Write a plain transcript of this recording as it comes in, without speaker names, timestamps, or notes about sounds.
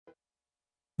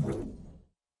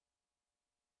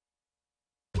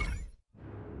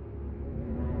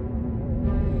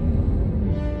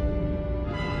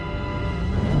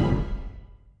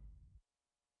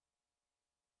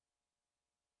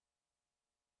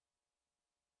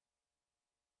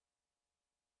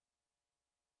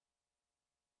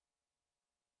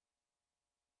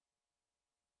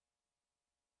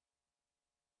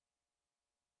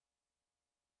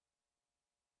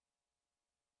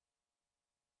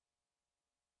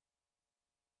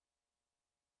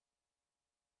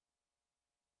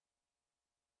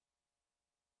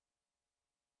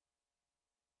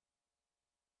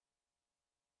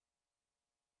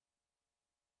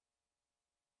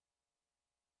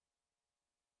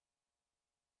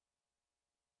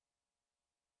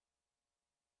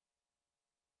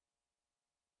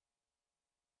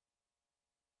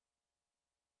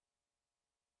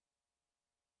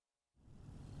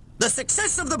The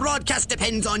success of the broadcast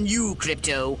depends on you,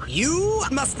 Crypto. You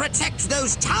must protect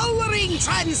those towering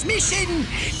transmission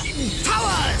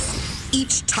towers!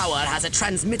 Each tower has a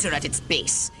transmitter at its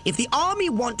base. If the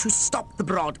army want to stop the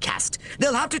broadcast,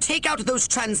 they'll have to take out those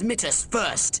transmitters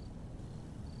first.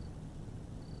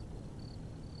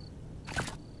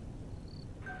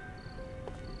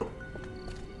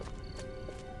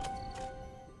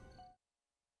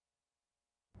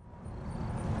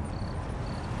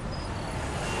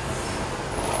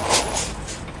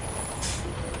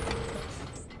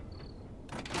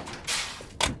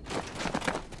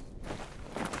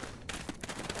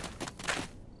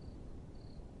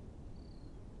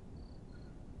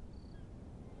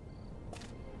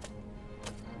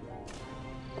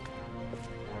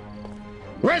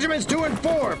 Regiments 2 and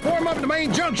 4, form up at the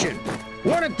main junction.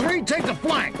 1 and 3, take the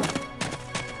flank.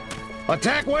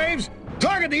 Attack waves,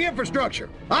 target the infrastructure.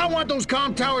 I want those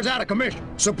comm towers out of commission.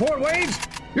 Support waves,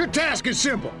 your task is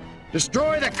simple.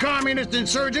 Destroy the communist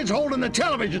insurgents holding the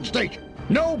television station.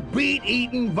 No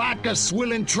beet-eating,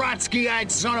 vodka-swilling,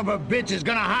 Trotskyite son of a bitch is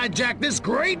gonna hijack this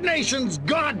great nation's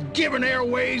God-given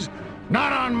airways.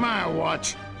 Not on my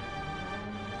watch.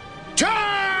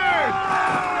 Charge!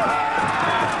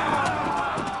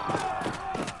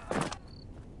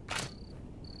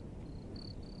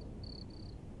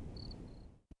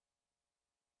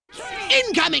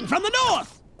 Incoming from the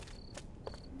north!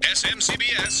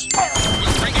 SMCBS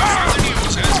will bring you further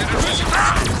news as it arises.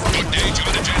 Good day,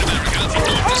 John and Jane America, from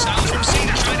north to south, from sea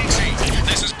to shining sea.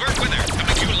 This is Bert Wither,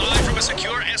 coming to you live from a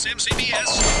secure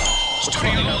SMCBS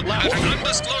studio at an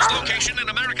undisclosed location in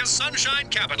America's sunshine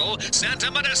capital, Santa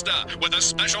Modesta, with a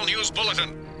special news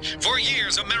bulletin. For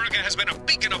years, America has been a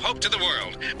beacon of hope to the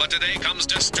world, but today comes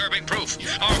disturbing proof.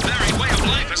 Our very way of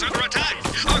life is under attack.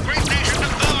 Our great nation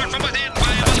devoured from within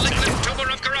by a malignant tumor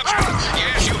of corruption.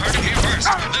 Yes, you heard it here first.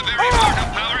 The very heart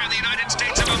of power in the United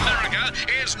States of America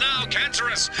is now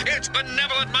cancerous. Its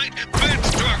benevolent might bends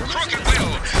to a crooked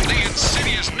will. The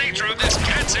insidious nature of this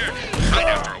cancer. Right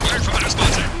after a word from our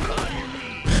sponsor.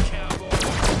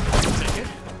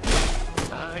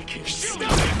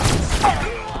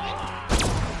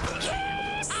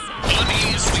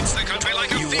 Unease sweeps the country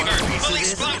like a fever.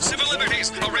 Police flout civil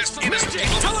liberties. Arrest innocent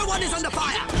people. Tower 1 is under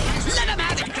fire! Let him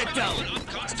have it, Crypto!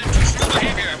 Unconstitutional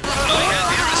behavior. I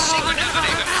have here a secret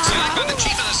affidavit signed by the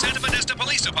chief of the Santa Modesta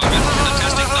Police Department,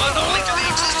 attesting not only to the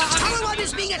existence of Tower 1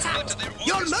 is being attacked!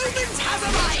 Your moment has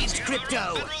arrived,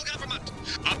 Crypto! federal government.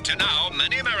 Up to now,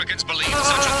 many Americans believed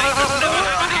such a thing could never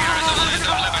happen here in the land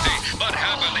of liberty, but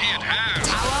happen it has.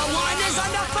 Tower 1 is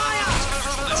under fire!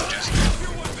 Messages.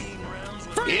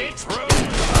 It's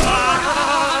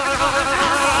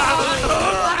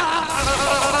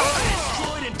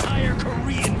Destroyed entire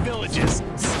Korean villages.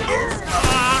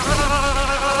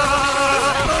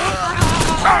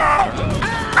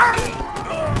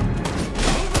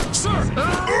 Sir!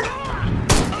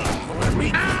 Let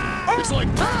me. It's like.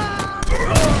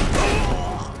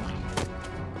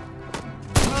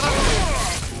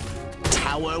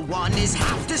 Tower 1 is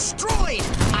half destroyed!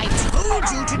 I told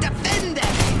you to defend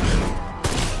them!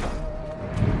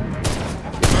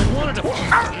 I wanted to.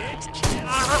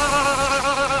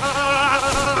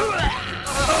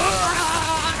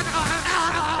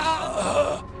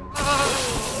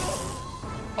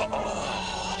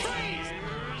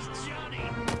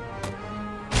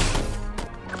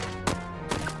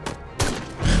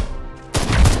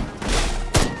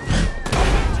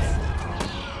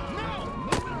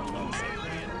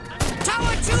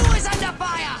 Tower 2 is under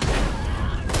fire!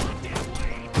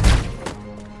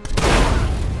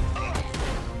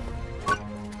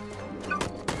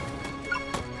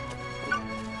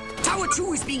 Tower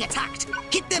 2 is being attacked!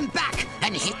 Hit them back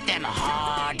and hit them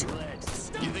hard!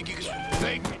 You think you can?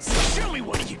 Hey, show me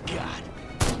what you got.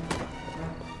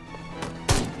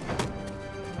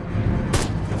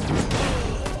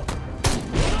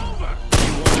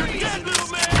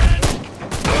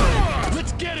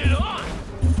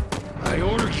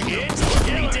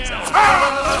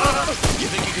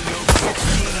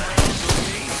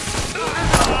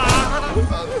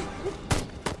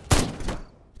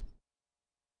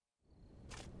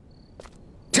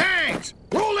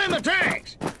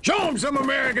 some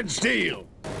American steel.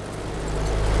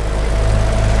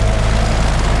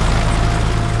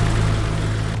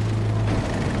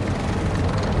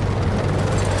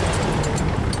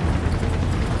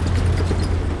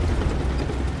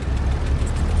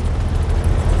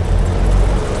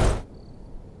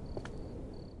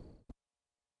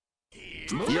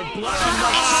 You're blind.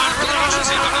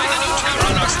 Agency behind the new terror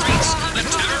on our streets. The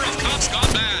terror of cops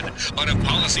gone bad. But if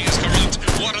policy is corrupt,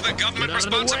 what are the government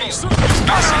responsible?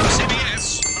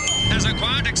 CBS has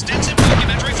acquired extensive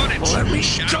documentary footage.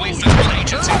 Shadowy federal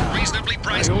agents in reasonably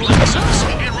priced black suits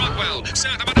in Rockwell,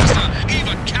 Santa Monica,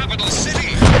 even Capital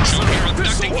City. Shown here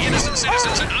abducting innocent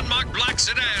citizens in unmarked black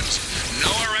sedans.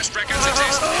 No arrest records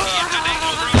exist. Yet to date,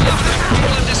 over 1,100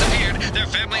 people have disappeared. Their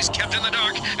families kept in the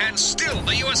dark, and still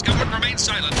the U.S. government remains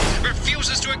silent,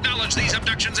 refuses to acknowledge these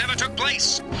abductions ever took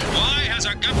place. Why has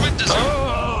our government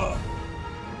deserved?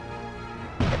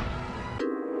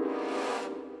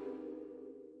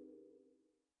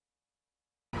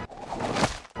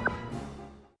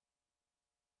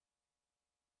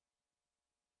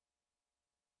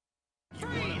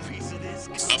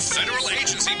 A federal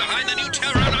agency behind the new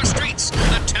terror on our streets.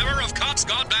 The terror of cops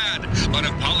gone bad. But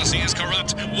if policy is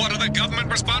corrupt, what are the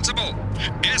government responsible?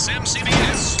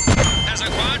 SMCBS has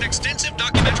acquired extensive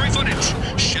documentary footage.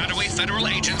 Shadowy federal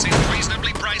agents in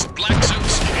reasonably priced black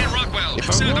suits in Rockwell,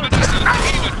 Santa Monica,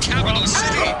 even Capital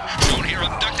City. Shown here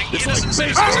abducting innocent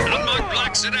citizens in unmarked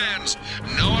black sedans.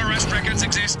 No arrest records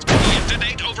exist. Yet to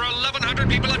date, over 1,100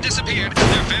 people have disappeared.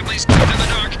 Their families kept in the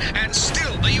dark, and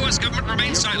still the U.S. government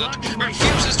remains silent,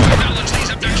 refuses to acknowledge these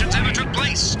abductions ever took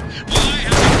place. Why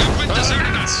has the government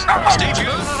deserted us? Stay tuned.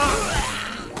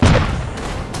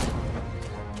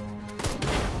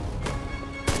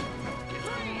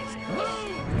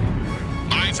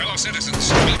 My fellow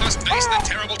citizens, we must face the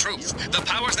terrible truth. The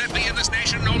powers that be in this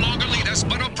nation no longer lead us,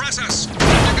 but oppress us.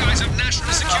 Under guise of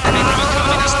national security from a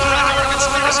communist threat or a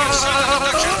conspiracy of silent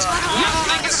abductions, one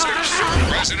thing is certain.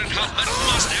 President Huffman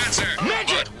must answer.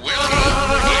 But will he?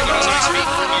 Even as I speak,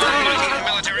 our mighty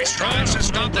military strives to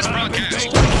stop this broadcast,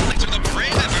 only through the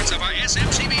brave efforts of our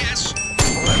SMCBS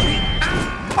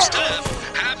staff.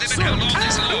 Have they been held on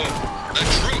this long? The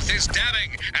truth is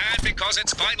damning, and because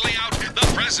it's finally out, the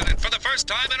president, for the first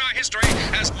time in our history,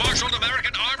 has marshaled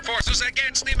American armed forces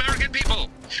against the American people.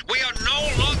 We are no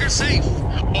longer safe.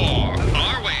 Or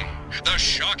are we? The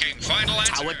shocking final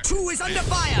answer. Tower 2 is under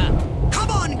fire. Come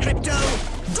on, Crypto.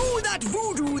 Do that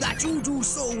voodoo that you do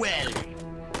so well.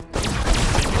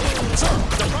 Sir,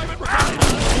 the private report.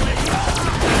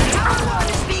 Tower 1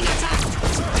 is being attacked.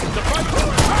 The private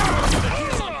report.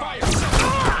 He's on fire, sir.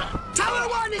 Tower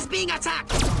 1 is being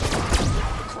attacked.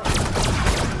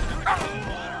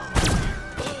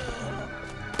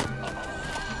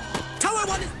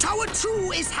 Tower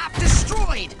 2 is half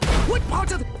destroyed. What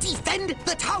part of defend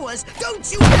the towers don't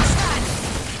you understand?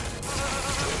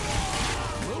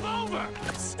 Move over.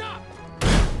 Stop.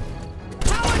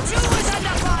 Tower 2 is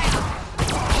under fire.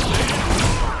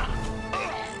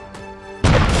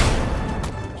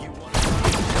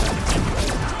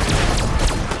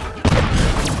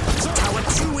 Tower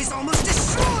 2 is almost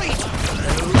destroyed.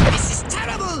 Oh, this is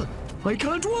terrible. I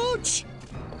can't watch.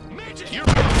 Midget, you're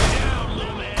going down,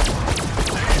 little man.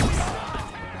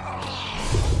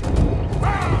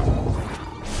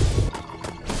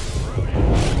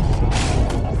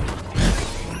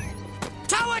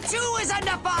 Tower 2 is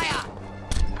under fire.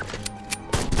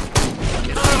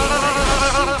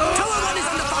 Tower 1 is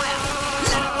under fire.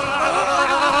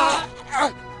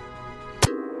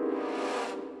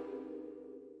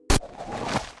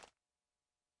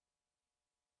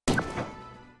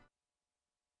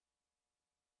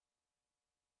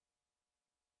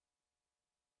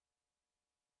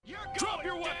 Drop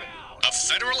your weapon. A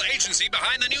federal agency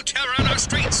behind the new terror on our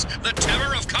streets. The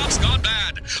terror of cops gone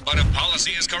bad. But if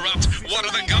policy is corrupt, what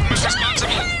are the government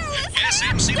responsible?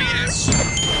 SMCBS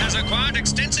has acquired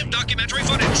extensive documentary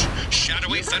footage.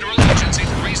 Shadowy federal agents in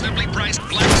reasonably priced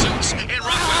black suits in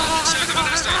Rockwell, Santa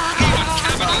Monica, even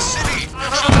Capital City.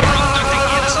 Shown here abducting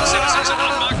innocent citizens in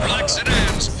unmarked black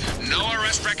sedans. No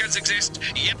arrest records exist.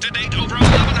 Yet to date, over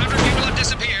 1,100 people have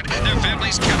disappeared. Their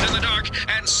families kept in the dark,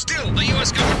 and still the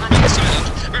U.S. government remains silent,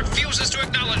 refuses to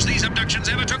acknowledge these abductions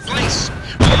ever took place.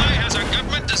 Why has our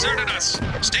government deserted us?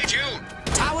 Stay tuned.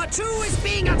 Tower 2 is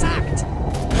being attacked.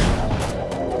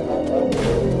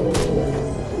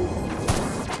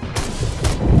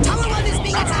 Tower 1 is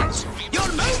being attacked. Your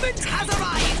moment has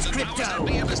arrived, Crypto.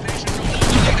 Lead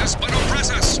us, but oppress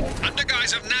us. Under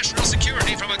guise of national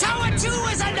security from a Tower 2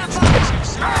 communist is under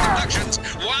fire. abductions,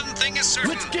 one thing is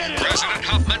certain. Let's get it President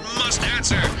Huffman must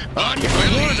answer. But I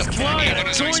will wanted he? to fly. Even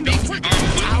as I Join speak, the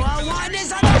freaking our Tower 1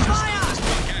 is under fire.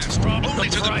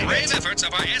 to the brave efforts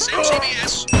of our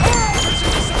SMCBS.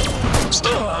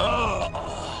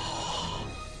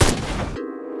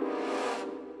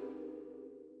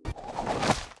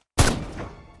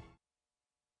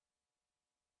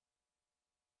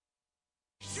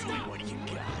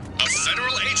 A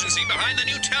federal agency behind the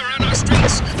new terror in our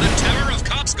streets. The terror of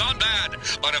cops gone bad.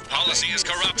 But if policy is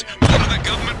corrupt, what are the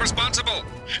government responsible?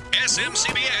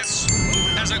 SMCBS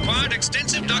has acquired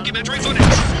extensive documentary footage.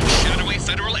 Shadowy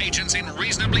federal agents in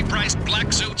reasonably priced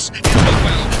black suits in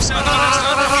Rockwell, South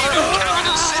Carolina,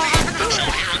 capital city.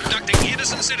 Shown here abducting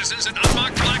innocent citizens in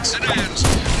unmarked black sedans.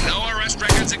 No arrest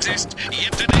records exist.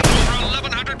 Yet to date, over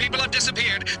 1,100 people have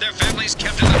disappeared. Their families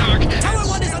kept in the dark. Tower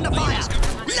 1 is under fire!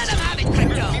 Let them have it,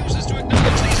 Crypto! Refuses to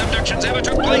acknowledge these abductions ever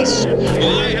took place.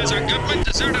 Why has our government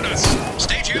deserted us?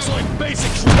 Stay tuned. It's like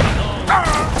basic training.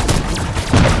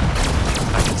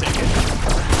 I can take it.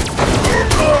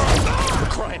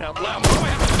 Crying out loud.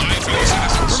 My fellow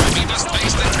citizens, we must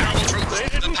face the terrible truth.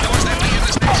 The powers that be in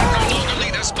this nation no longer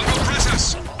lead us, but oppress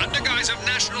us. Under guise of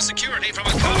national security from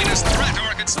a communist threat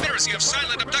or a conspiracy of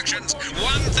silent abductions,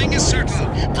 one thing is certain.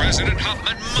 President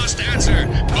Hoffman must answer.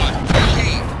 But will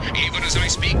he? Even as I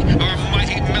speak, our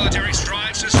mighty military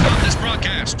strives to stop this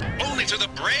broadcast. Only to the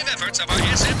brave efforts of our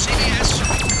SMCBS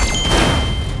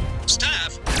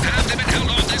staff have they been held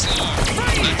off this long.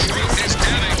 The truth is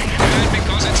damning, and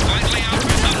because it's finally out, the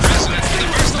president, for the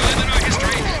first time in our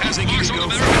history, has marshaled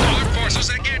American armed forces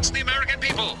against the American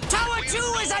people. Tower 2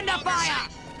 is under fire!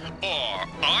 Or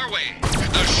are we?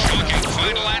 The shocking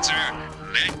final answer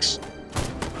next.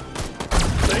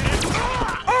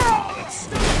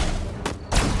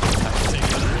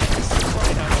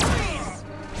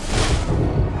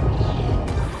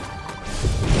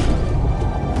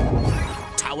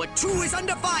 Tower 2 is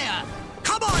under fire!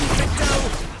 Come on, Crypto!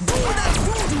 Do that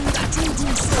voodoo that you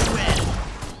do so well!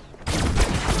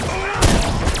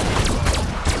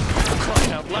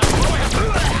 Crying out loud.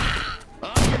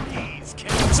 On your knees,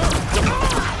 Ken. Sir,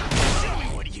 show me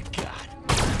what you got.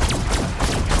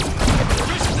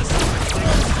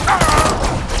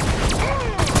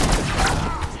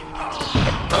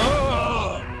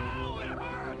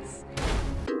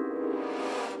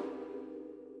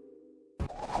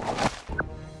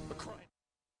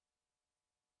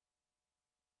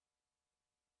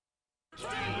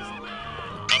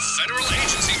 A federal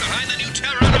agency behind the new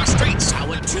terror on our streets.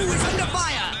 Tower 2 is under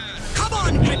fire! Come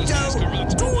on, Crypto!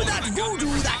 Do that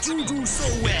voodoo that you do so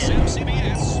well!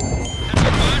 SMCBS has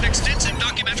acquired extensive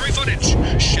documentary footage.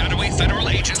 Shadowy federal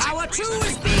agents. Tower 2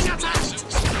 is being attacked!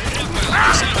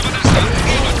 Rockwell, South Carolina,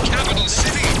 even capital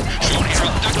city. Shown here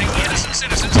abducting innocent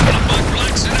citizens in unmarked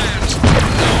black sedans.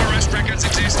 No arrest records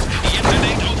exist. Yet to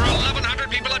date, over 1,100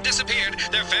 people have disappeared.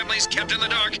 Their families kept in the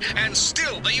dark, and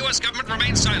still the U.S. government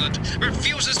remains silent,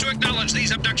 refuses to acknowledge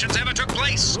these abductions ever took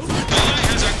place. Why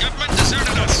has our government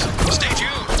deserted us? Stay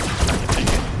tuned.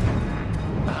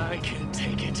 I can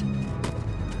take it.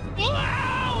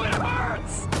 Wow, it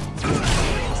hurts!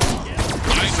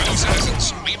 My fellow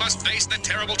citizens, we must face the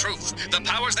terrible truth. The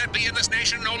powers that be in this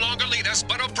nation no longer lead us,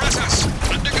 but oppress us.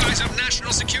 Under guise of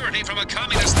national security from a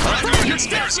communist threat or a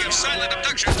conspiracy of silent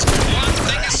abductions, one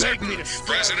thing is certain.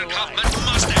 President Hoffman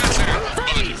must answer.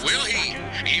 But will he?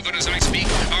 Even as I speak,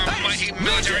 our mighty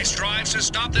military strives to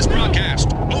stop this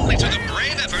broadcast. Only to the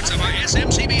brave efforts of our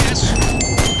SMCBS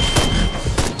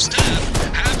staff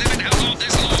have they been held off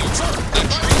this long. The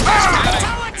truth is damning.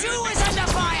 Tower 2 is under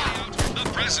fire! The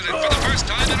president, for the first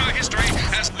time in our history,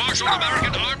 has marshaled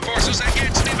American armed forces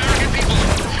against the American people.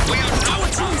 We are Tower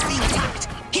no 2 is being attacked!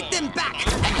 Hit them back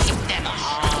and hit them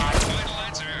hard! final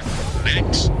answer.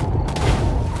 Next.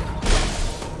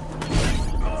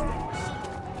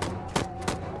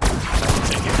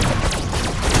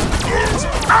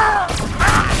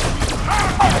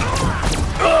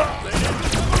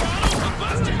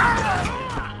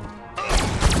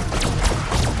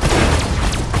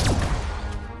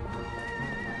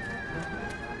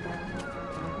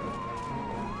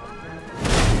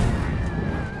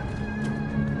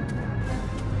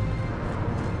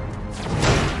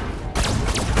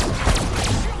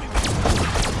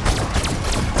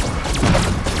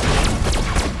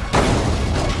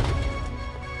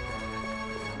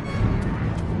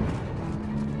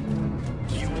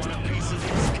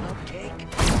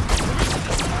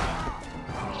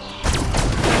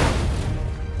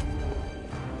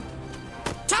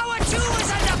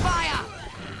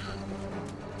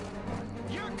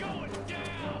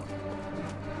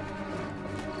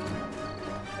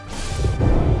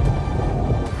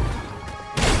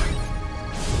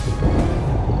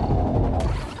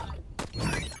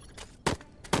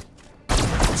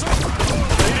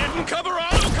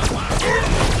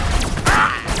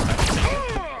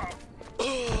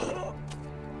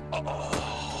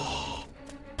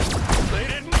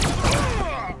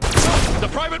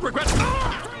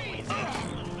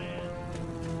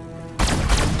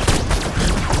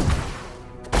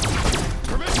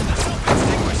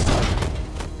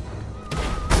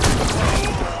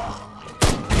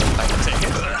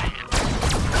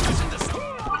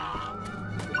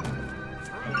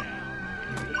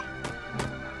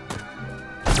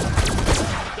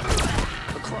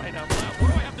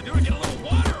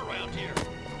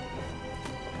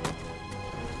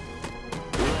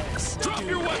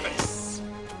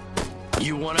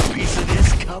 You want a piece of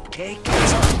this cupcake?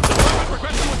 Sir, the Suburb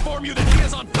regrets to inform you that he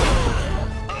is on...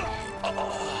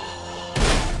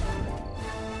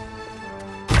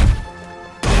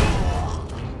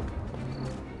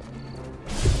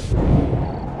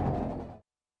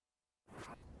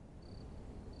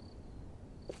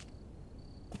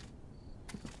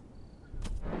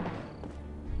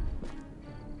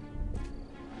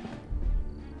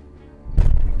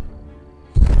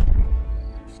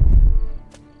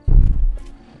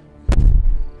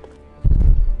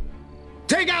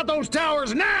 Take out those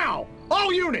towers now!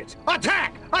 All units,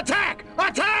 attack! Attack!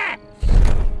 Attack!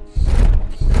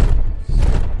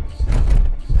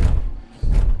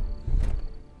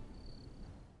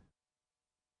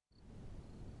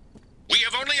 We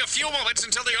have only a few moments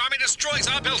until the army destroys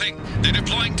our building. They're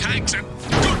deploying tanks and...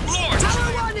 Good Lord!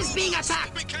 Tower 1 is being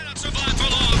attacked! We cannot survive for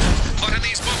long. But in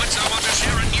these moments, I want to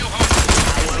share a new hope.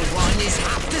 Tower 1 is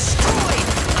half destroyed!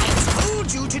 I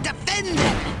told you to defend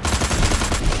them!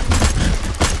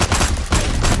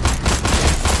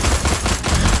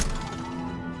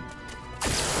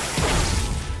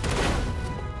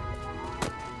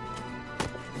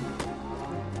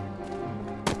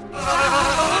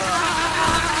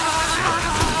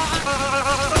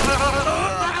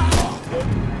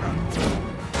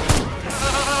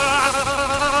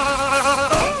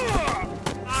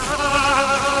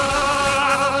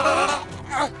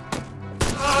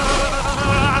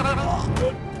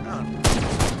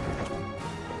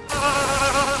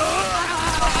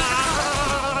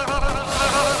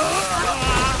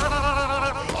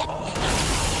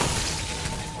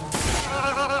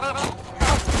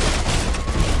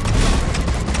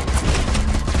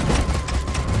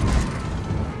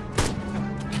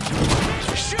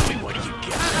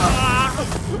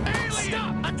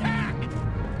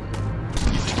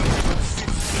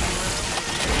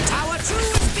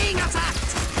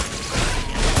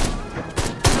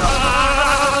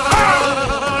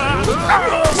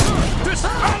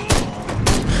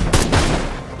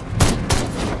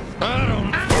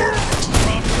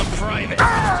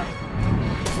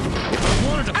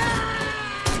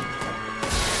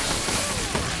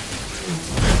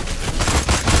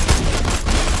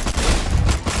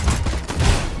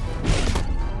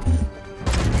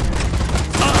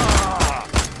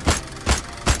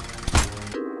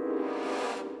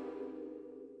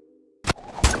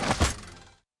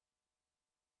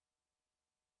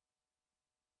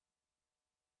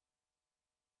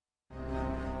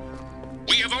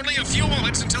 We have only a few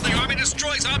moments until the army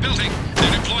destroys our building.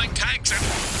 They're deploying tanks and...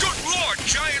 Good Lord,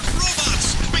 giant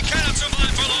robots! We cannot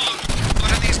survive for long.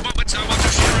 But in these moments, I want to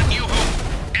share a new hope.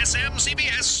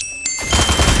 SMCBS.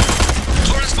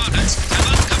 Correspondents have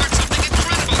uncovered something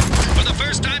incredible. For the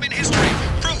first time in history,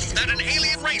 proof that an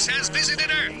alien race has visited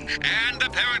Earth and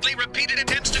apparently repeated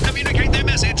attempts to communicate their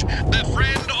message,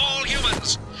 befriend all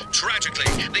humans. Tragically,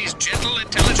 these gentle,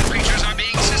 intelligent creatures are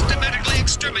being systematically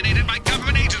exterminated by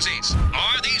government agencies.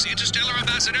 Are these interstellar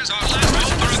ambassadors our last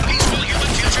hope for a peaceful human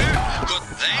future? Could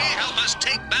they help us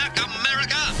take back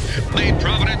America? May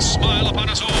Providence smile upon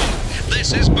us all.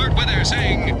 This is Bert Wither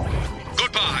saying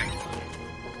goodbye.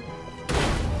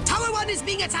 Tower 1 is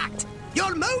being attacked!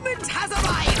 Your moment has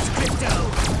arrived, Crypto!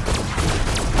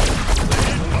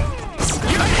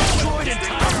 You destroyed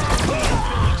entire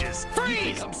villages!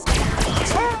 Freeze!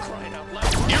 Crying out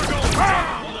loud. You're going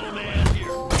down, little man!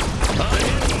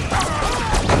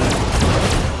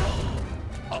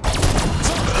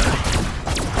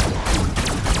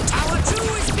 Tower 2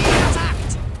 is being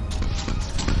attacked!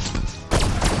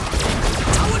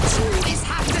 Tower 2 is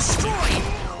half destroyed!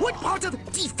 What part of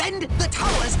defend the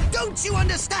towers don't you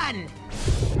understand?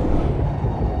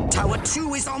 Tower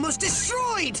 2 is almost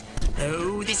destroyed!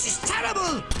 Oh, this is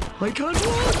terrible! I can't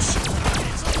watch!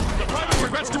 The private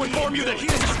regrets to inform you that he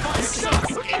is on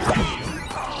fire.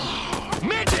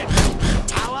 Midget!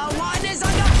 Tower 1 is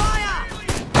under fire!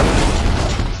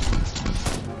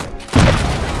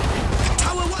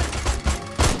 Tower 1...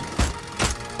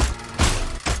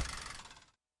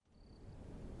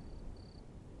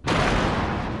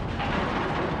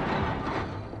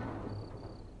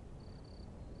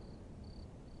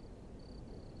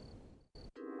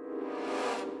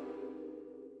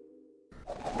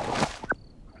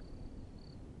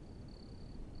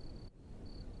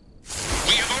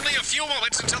 Few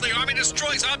moments until the army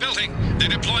destroys our building. They're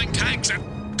deploying tanks and...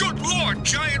 Good Lord,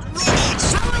 giant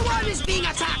robots! Tower 1 is being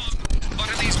attacked! But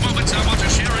in these moments, I want to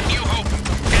share a new hope.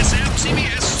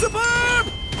 SMCBS. Suburb!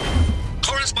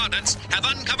 Correspondents have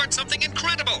uncovered something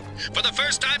incredible. For the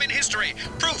first time in history,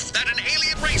 proof that an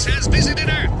alien race has visited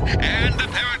Earth and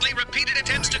apparently repeated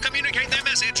attempts to communicate their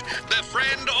message,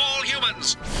 befriend all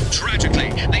humans.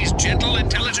 Tragically, these gentle and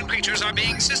are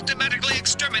being systematically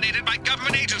exterminated by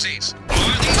government agencies.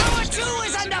 Are these Tower 2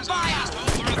 is under fire!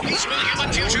 for a peaceful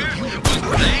human future?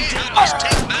 Will they help us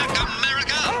take back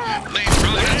America? May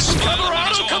Providence smile upon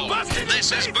us all.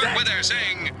 This is Burt Wither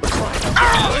saying...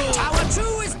 Tower 2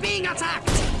 is being attacked!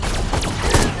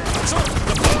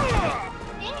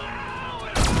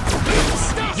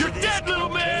 You're dead, little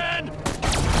man!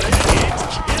 They didn't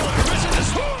kill him.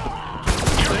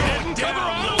 You're heading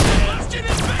down, little man!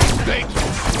 Thank you.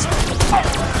 I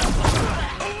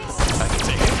can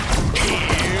take it.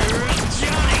 Here's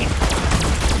Johnny!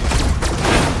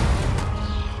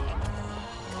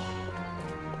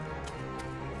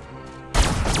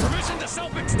 Permission to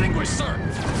self-extinguish, sir!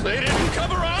 They didn't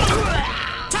cover up!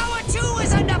 Tower 2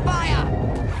 is under fire!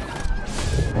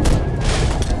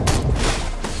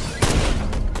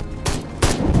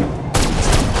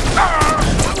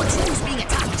 Tower 2 is being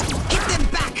attacked! Hit them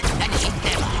back and hit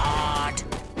them hard!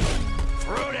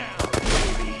 Throw down,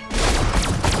 baby!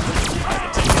 I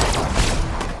can take it.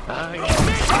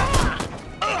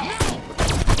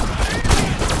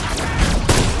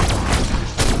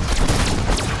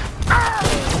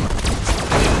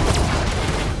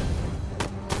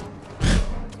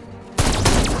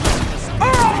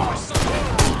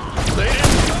 They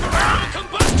didn't cover up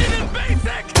combustion in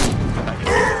basic!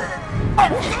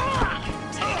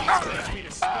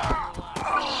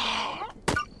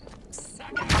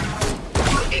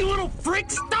 You little freak,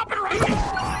 stop it right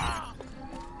now!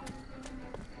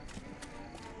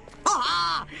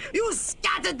 Ah! You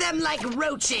scattered them like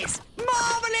roaches!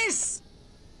 Marvelous!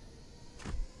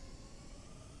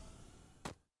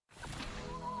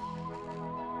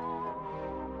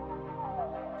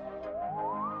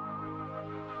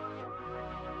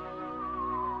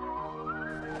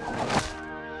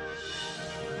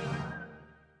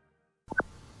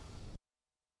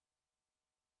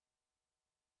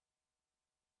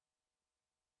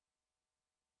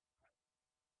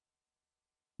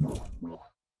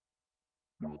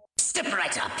 Step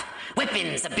right up.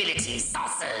 Weapons, abilities,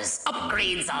 saucers,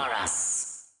 upgrades are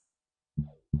us.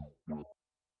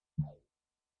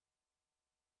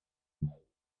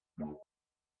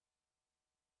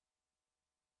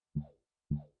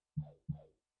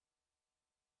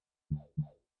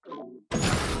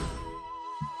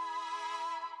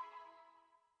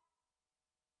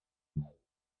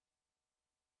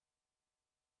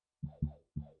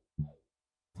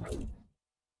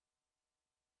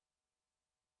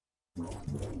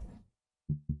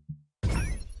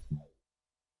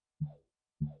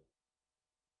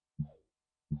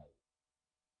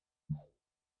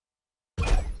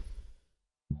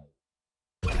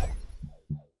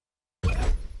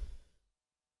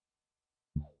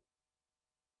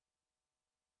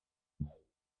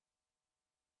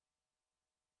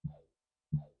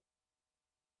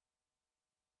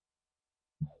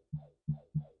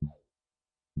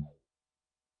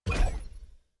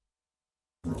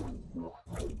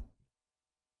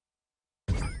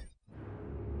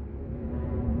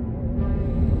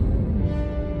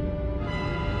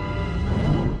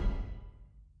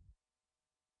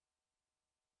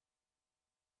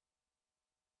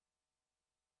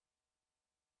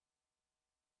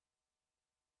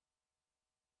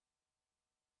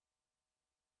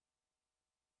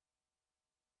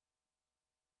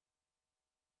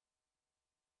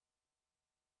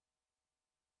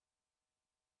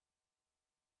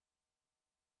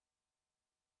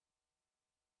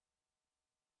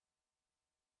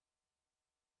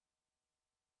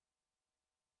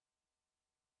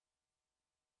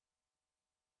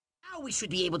 Now we should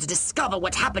be able to discover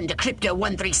what happened to Crypto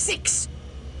 136.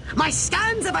 My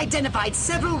scans have identified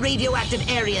several radioactive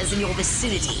areas in your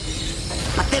vicinity,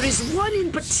 but there is one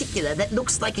in particular that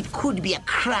looks like it could be a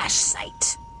crash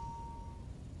site.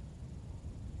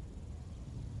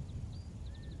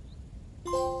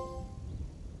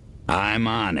 I'm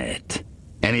on it.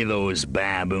 Any of those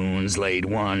baboons laid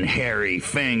one hairy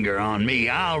finger on me,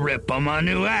 I'll rip 'em a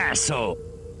new asshole.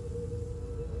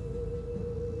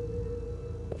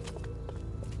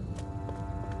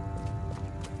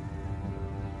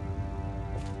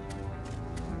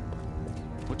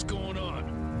 What's going on?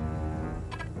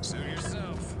 Suit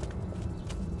yourself.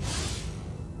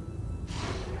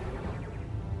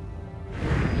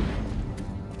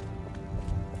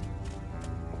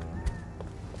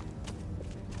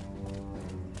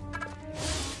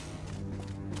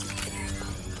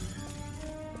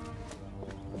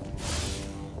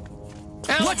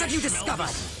 What have you discovered?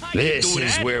 This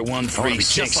is where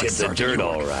 136 hit the dirt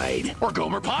all right. Or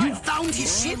Gomer You Pyle. found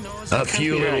his ship? A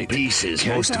few little pieces,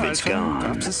 most of it's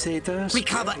gone.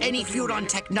 Recover any Furon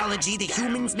technology the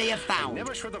humans may have found.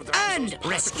 And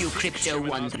rescue Crypto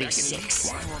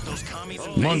 136.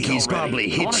 Monkeys probably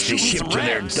hitched the ship to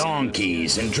their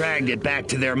donkeys and dragged it back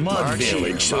to their mud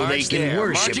village so they can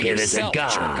worship it as a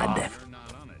god.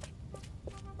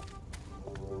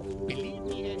 Believe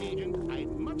me, Agent, I'd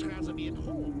much rather be at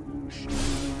home.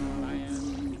 I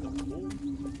am in the home.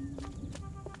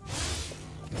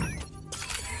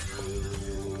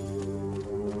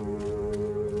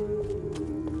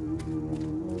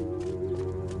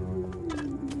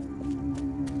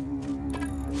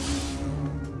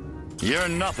 You're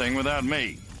nothing without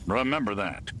me. Remember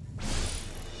that.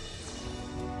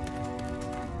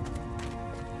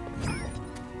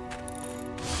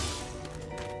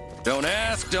 Don't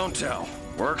ask, don't tell.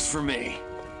 Works for me.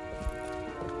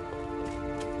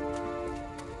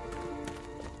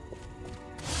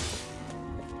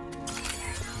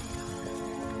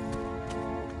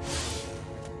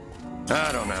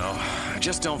 I don't know. I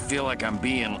just don't feel like I'm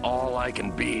being all I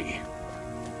can be.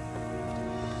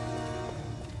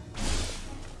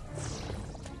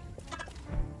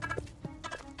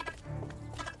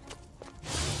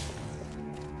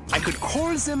 I could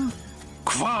call them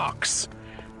quarks.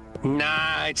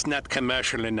 Nah, it's not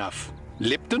commercial enough.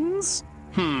 Liptons?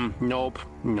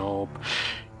 Nope.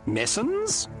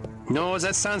 Messons? No,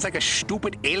 that sounds like a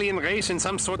stupid alien race in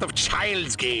some sort of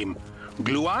child's game.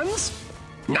 Gluons?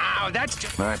 No, that's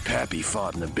just... My pappy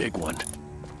fought in the big one.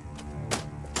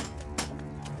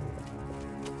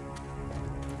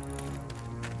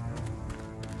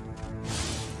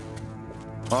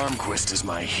 Armquist is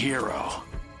my hero.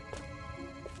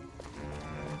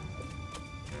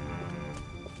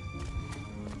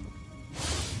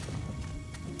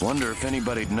 Wonder if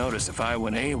anybody'd notice if I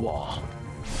went AWOL.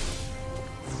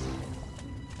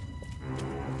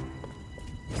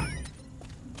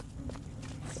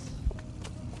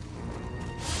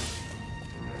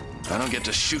 If I don't get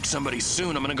to shoot somebody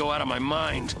soon, I'm gonna go out of my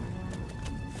mind.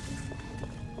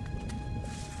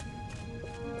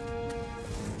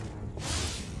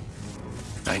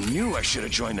 I knew I should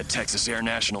have joined the Texas Air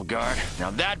National Guard.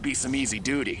 Now that'd be some easy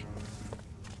duty.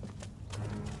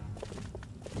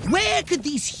 Where could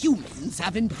these humans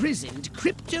have imprisoned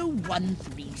Crypto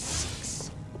 136?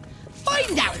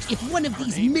 Find out if one of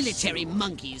these military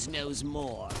monkeys knows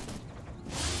more.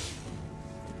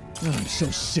 I'm so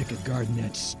sick of guarding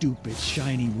that stupid,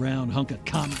 shiny, round hunk of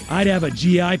cotton. I'd have a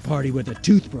GI party with a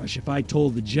toothbrush if I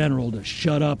told the general to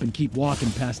shut up and keep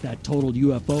walking past that totaled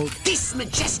UFO. This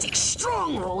majestic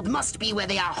stronghold must be where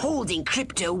they are holding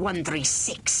Crypto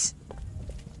 136.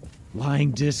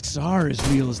 Lying discs are as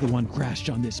real as the one crashed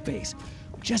on this base.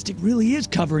 Majestic really is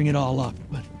covering it all up,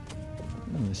 but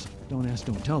this don't ask,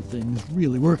 don't tell thing is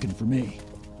really working for me.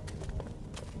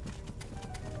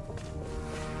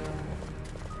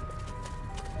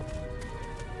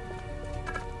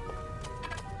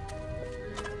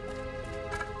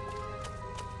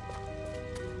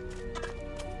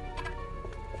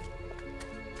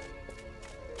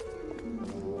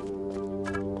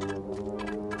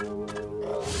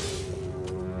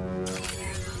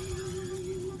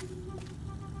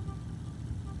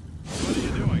 What are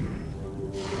you doing?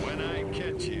 When I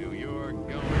catch you, you're going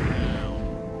down.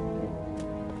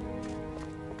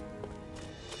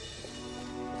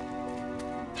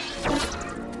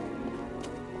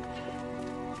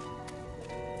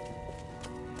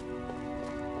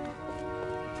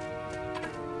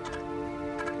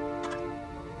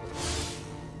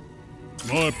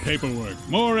 More paperwork,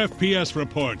 more FPS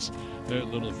reports. That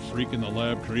little freak in the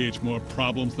lab creates more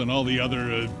problems than all the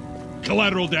other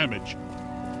collateral damage.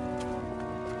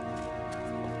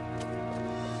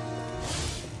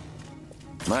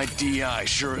 My DI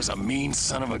sure is a mean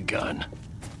son of a gun.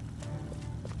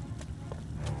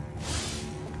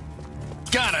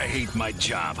 God, I hate my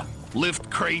job. Lift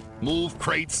crate, move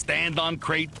crate, stand on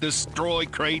crate, destroy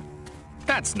crate.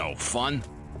 That's no fun.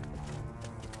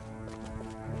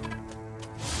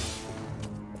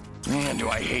 Man, do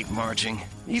I hate marching.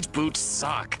 These boots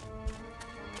suck.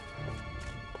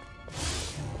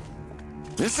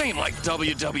 This ain't like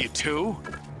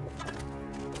WW2.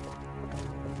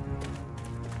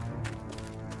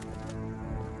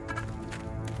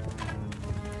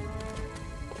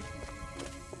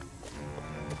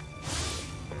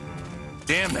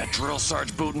 Damn, that drill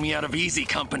sarge booted me out of easy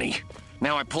company.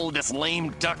 Now I pulled this lame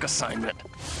duck assignment.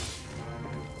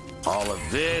 All of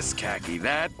this, khaki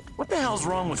that. What the hell's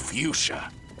wrong with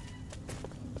fuchsia?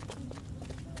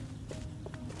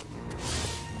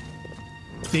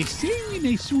 They say we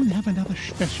may soon have another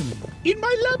specimen in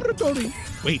my laboratory.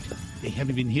 Wait, they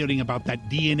haven't been hearing about that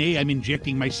DNA I'm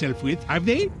injecting myself with, have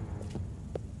they?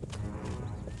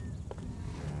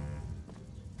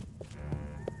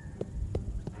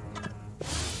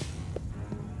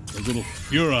 The little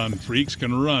Furon freaks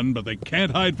can run, but they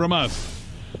can't hide from us.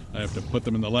 I have to put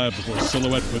them in the lab before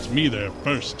Silhouette puts me there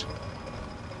first.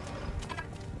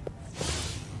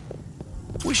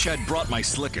 Wish I'd brought my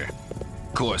slicker.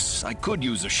 Of course, I could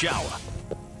use a shower.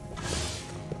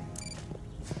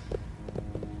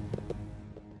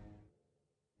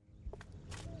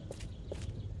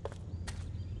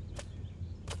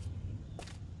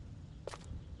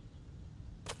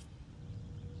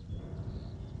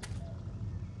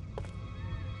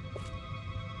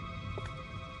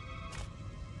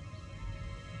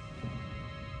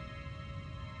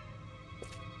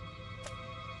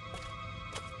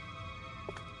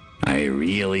 I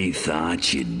really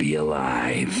thought you'd be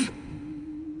alive.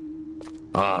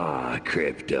 Ah,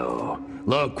 Crypto.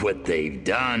 Look what they've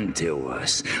done to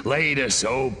us. Laid us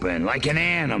open like an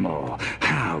animal.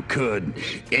 How could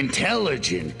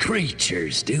intelligent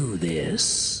creatures do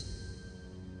this?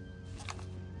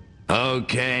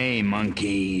 Okay,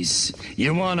 monkeys.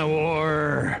 You want a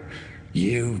war?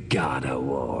 You got a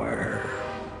war.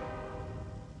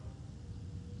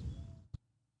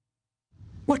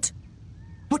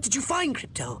 What did you find,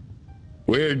 Crypto?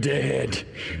 We're dead.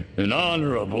 An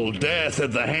honorable death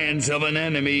at the hands of an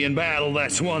enemy in battle,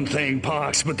 that's one thing,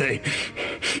 Pox, but they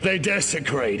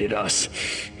desecrated us.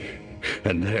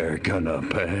 And they're gonna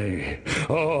pay.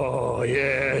 Oh,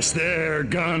 yes, they're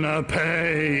gonna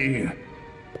pay.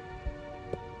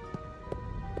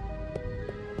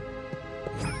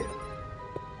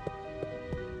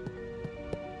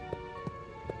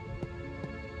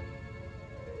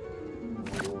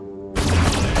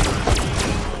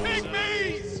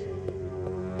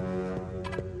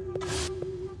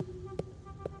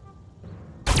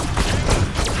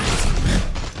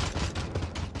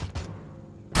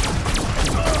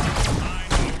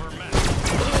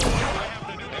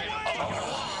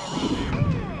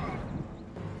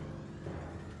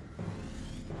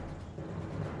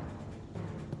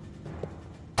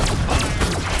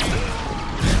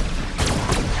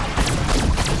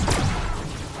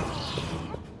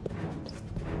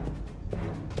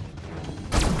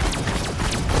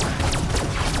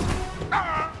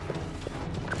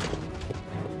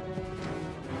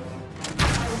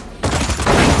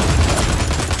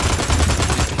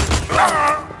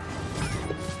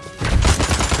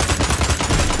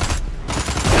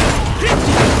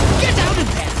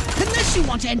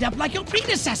 To end up like your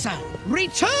predecessor.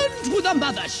 Return to the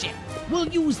mothership. We'll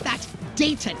use that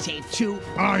data tape to...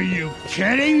 Are you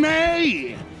kidding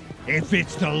me? If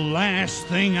it's the last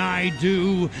thing I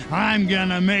do, I'm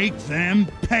gonna make them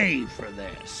pay for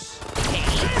this. Pay?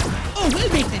 Oh,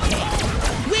 we'll make the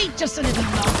tape. Wait just a little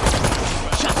longer.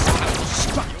 Just how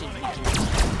destructive we can be.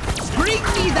 Bring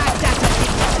me that data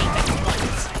tape at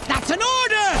once. That's an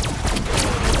order!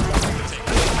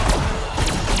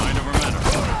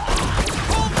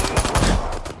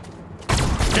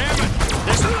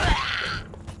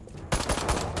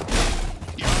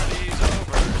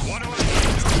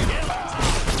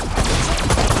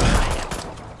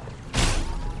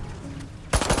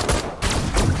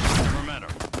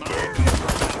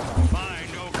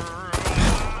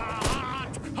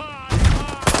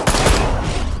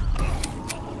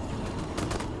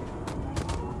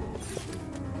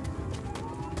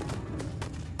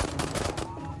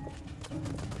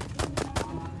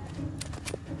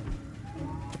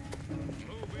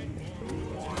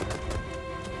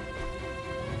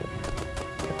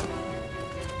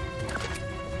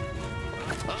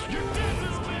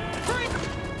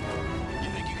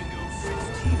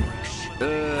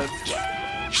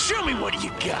 Show me what you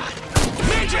got.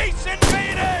 Midgets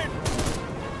invaded!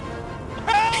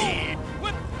 Help!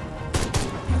 What?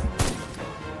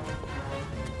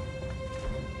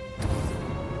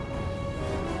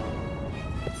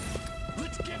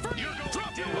 Let's get for you.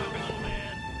 Drop your weapon, little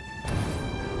man.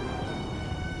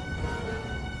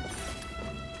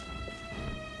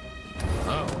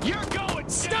 Oh. You're going.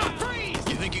 Stop! Freeze!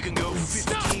 You think you can go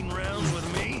 15 rounds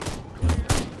with me?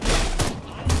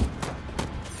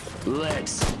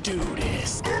 Let's do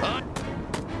this.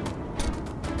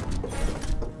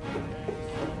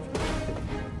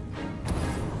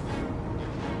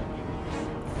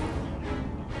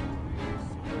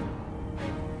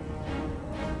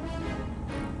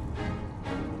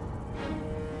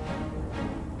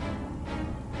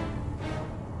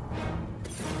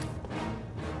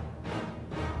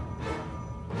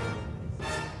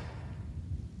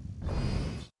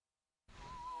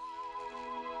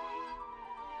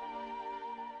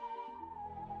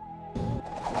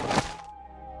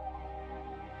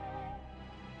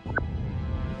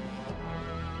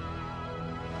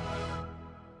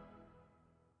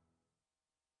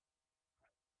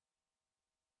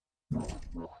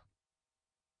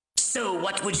 So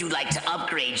what would you like to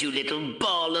upgrade, you little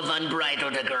ball of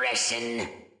unbridled aggression?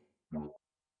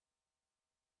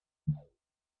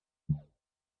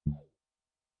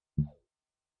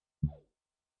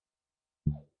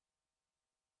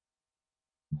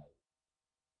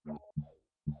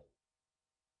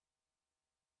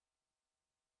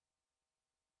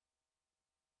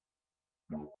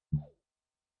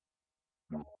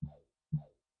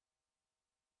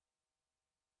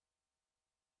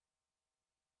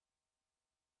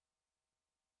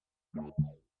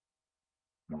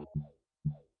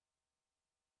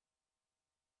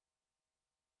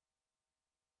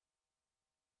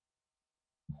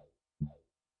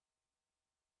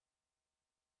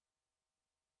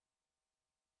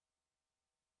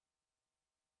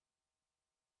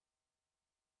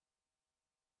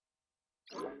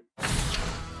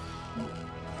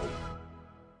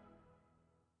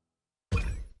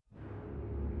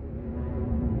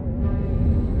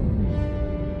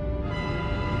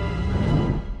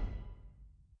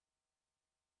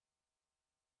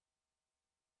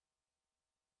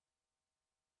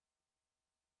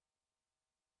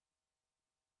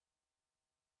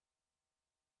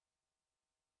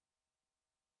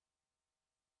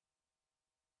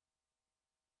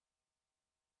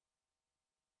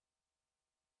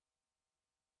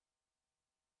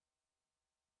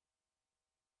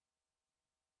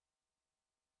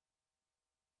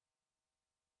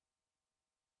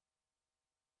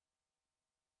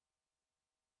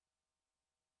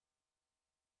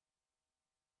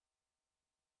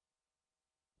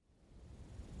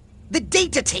 The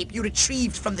data tape you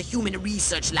retrieved from the human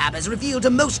research lab has revealed a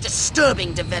most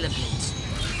disturbing development.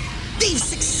 They've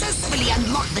successfully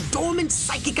unlocked the dormant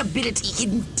psychic ability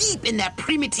hidden deep in their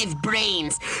primitive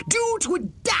brains due to a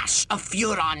dash of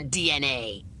Furon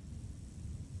DNA.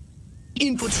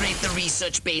 Infiltrate the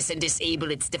research base and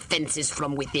disable its defenses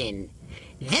from within.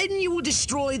 Then you will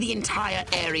destroy the entire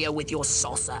area with your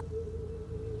saucer.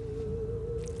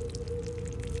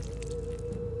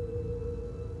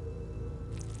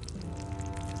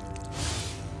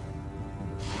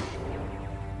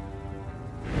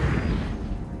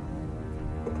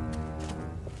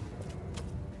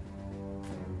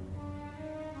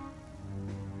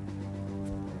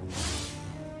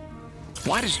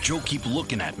 Why does Joe keep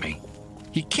looking at me?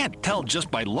 He can't tell just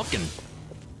by looking.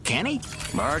 Can he?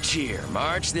 March here,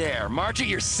 march there, march it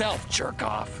yourself, jerk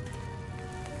off.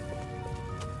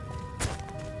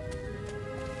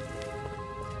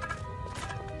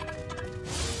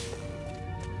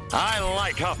 I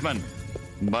like Huffman,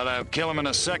 but I'll kill him in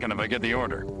a second if I get the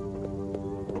order.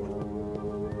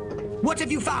 What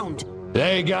have you found?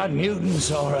 They got mutants,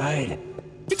 all right.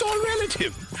 It's all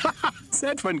relative.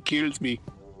 That one kills me.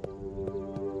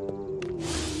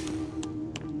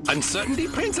 Uncertainty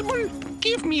principle?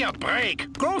 Give me a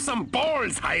break. Grow some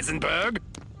balls, Heisenberg.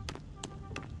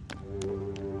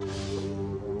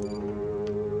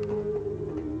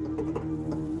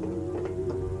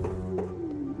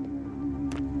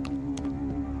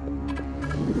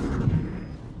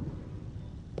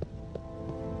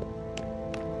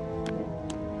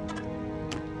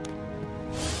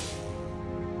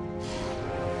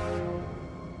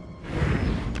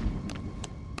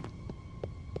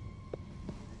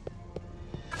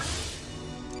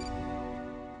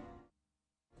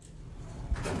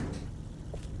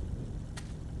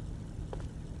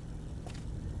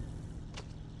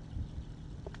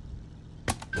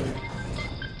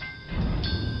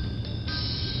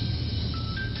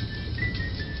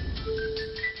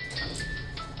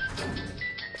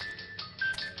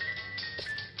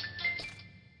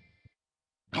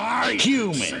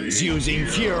 Humans using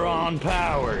Furon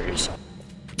powers.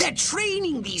 They're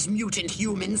training these mutant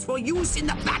humans for use in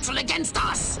the battle against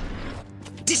us.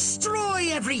 Destroy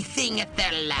everything at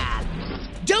their lab.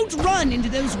 Don't run into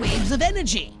those waves of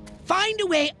energy. Find a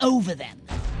way over them.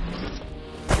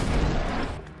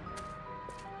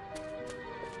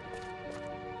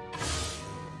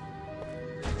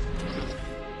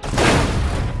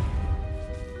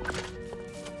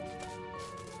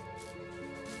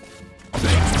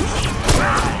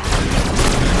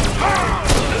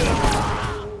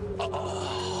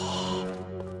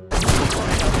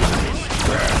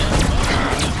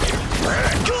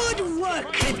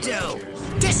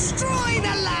 Destroy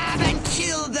the lab and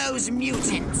kill those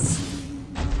mutants!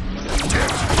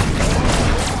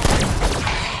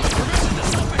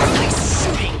 Nice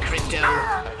shooting, Crypto!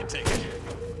 I can take it.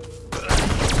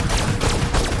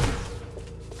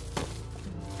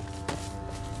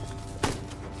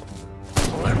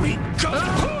 Let me go!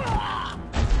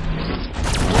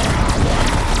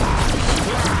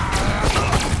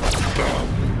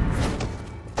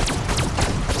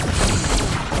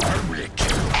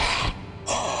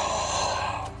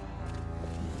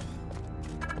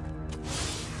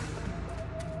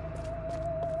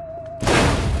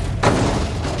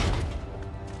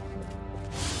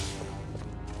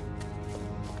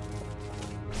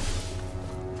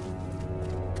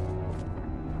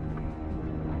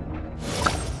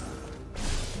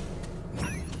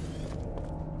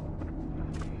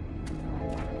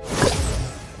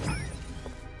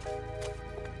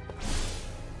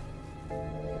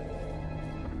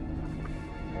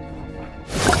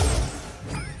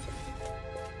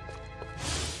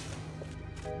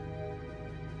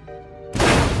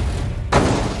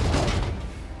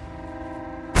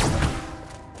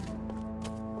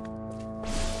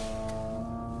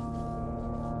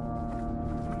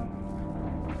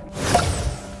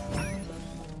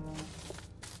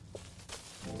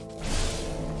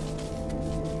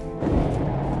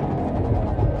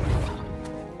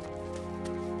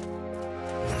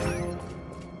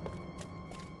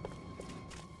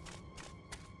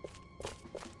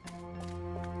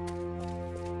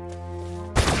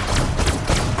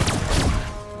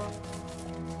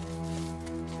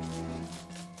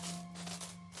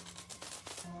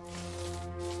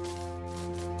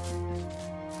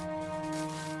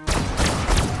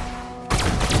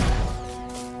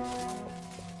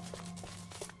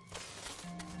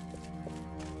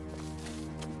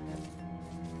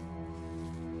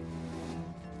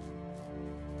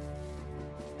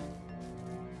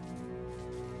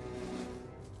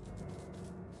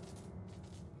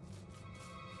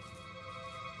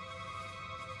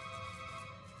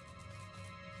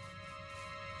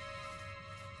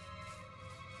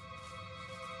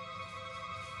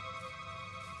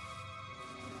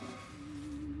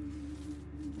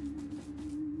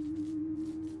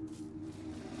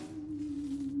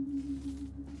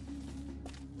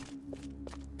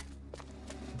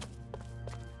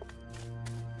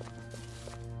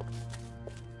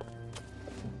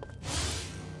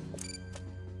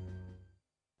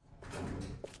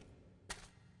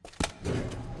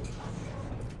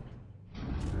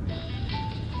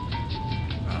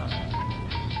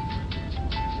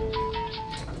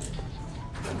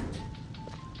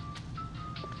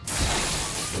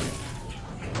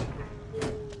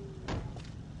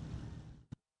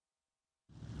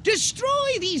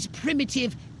 Destroy these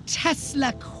primitive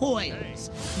Tesla coils.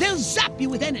 They'll zap you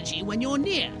with energy when you're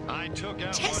near. I took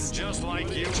out Tesla. one just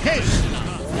like you.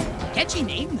 Tesla. Catchy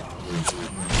name, though.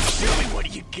 Show me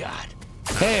what you got.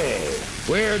 Hey,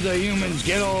 where'd the humans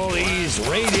get all these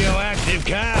radioactive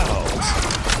cows?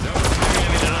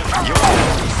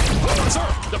 Sir,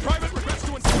 the private request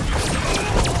to inform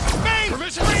you.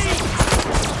 Permission.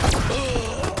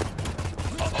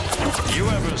 You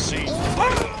ever seen?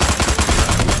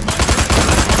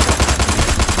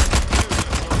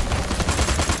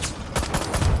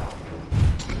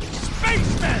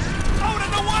 Spaceman! Out of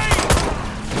the way!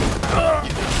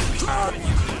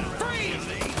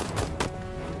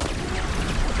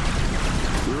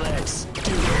 Let's do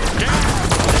it.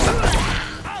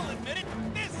 I'll admit it.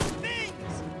 This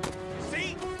stings.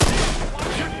 See?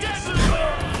 You're dead.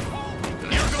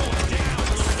 You're going down.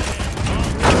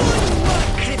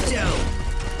 Crypto!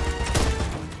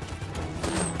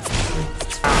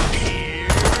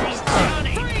 Here's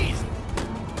Johnny. Freeze!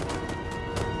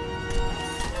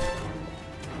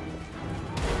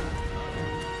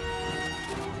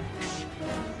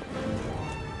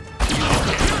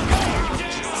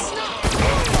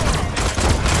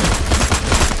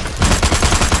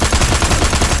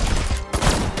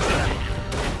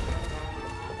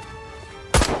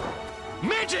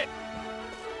 Midget!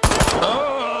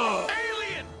 Oh!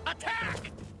 Alien!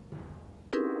 Attack!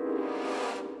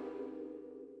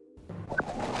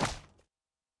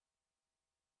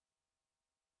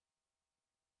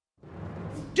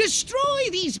 Destroy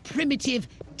these primitive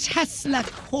Tesla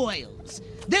coils.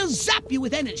 They'll zap you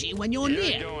with energy when you're You're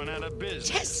near. going out of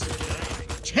business.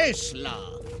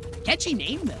 Tesla. Catchy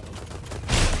name, though.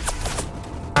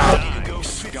 Die,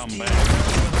 scumbag.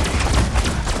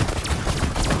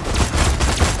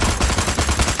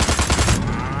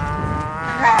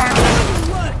 Good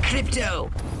work, Crypto!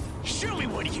 Show me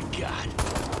what you got.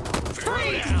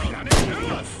 Freeze!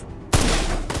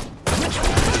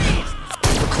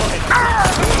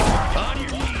 On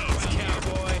your knees,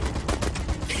 cowboy.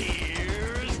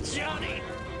 Here's Johnny.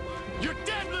 You're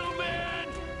dead, little man.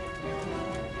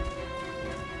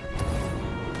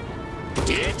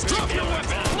 Drop your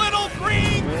weapon, little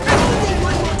green. Only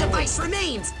one more device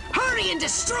remains! Hurry and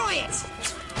destroy it!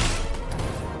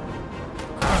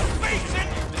 Face it.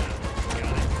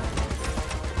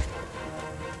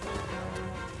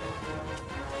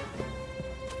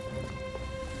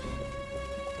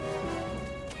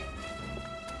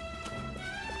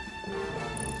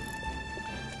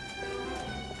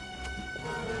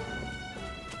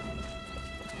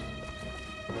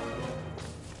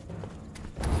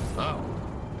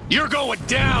 You're going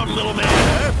down, little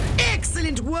man.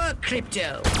 Excellent work,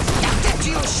 Crypto! Now get to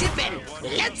your shipping!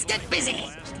 Let's get busy!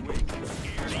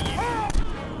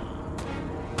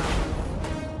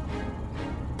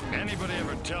 Anybody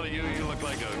ever tell you you look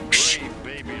like a gray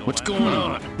baby? What's going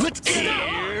on? Let's get out.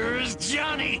 Here's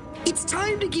Johnny. It's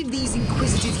time to give these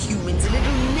inquisitive humans a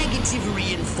little negative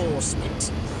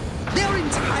reinforcement. They're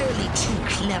entirely too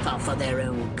clever for their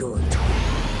own good.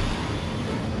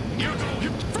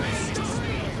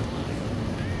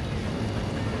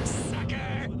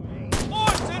 Sucker.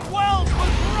 Orson Welles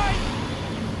was right.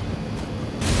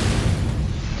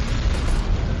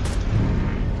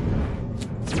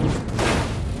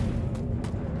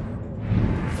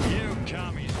 You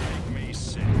commies make me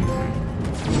sick.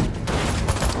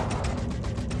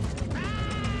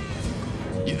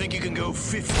 You think you can go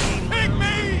 15? Pick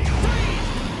me!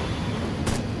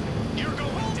 You're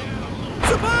going down.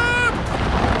 Suburb!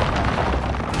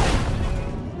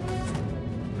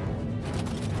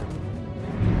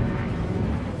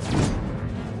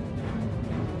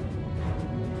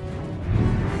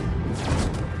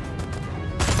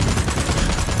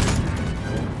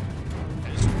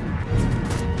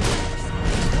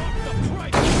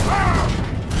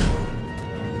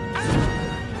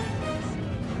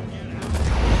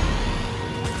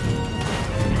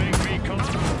 Make me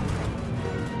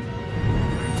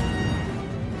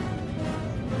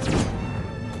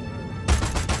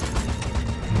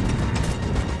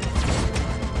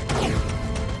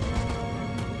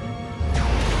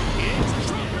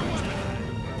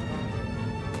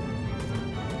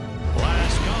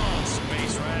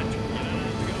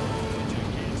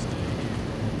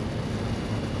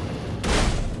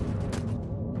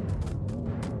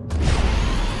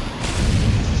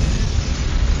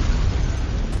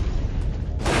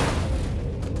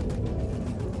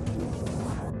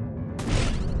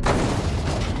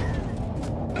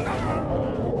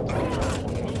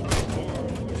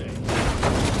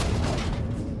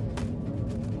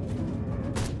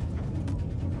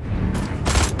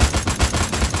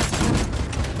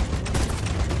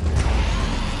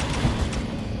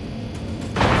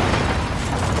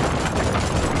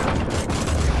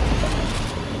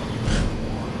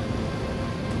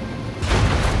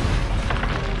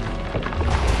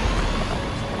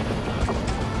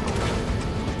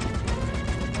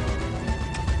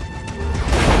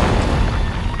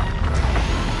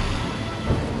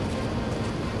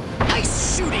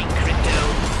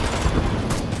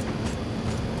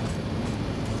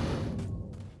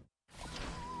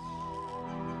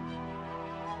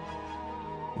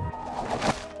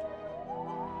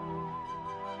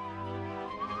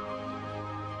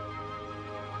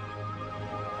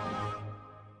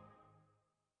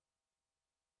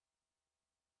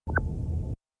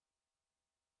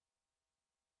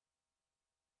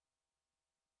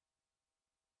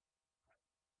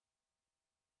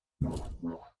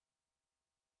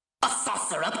A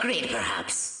saucer upgrade,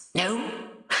 perhaps? No?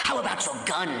 How about your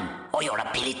gun or your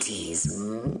abilities?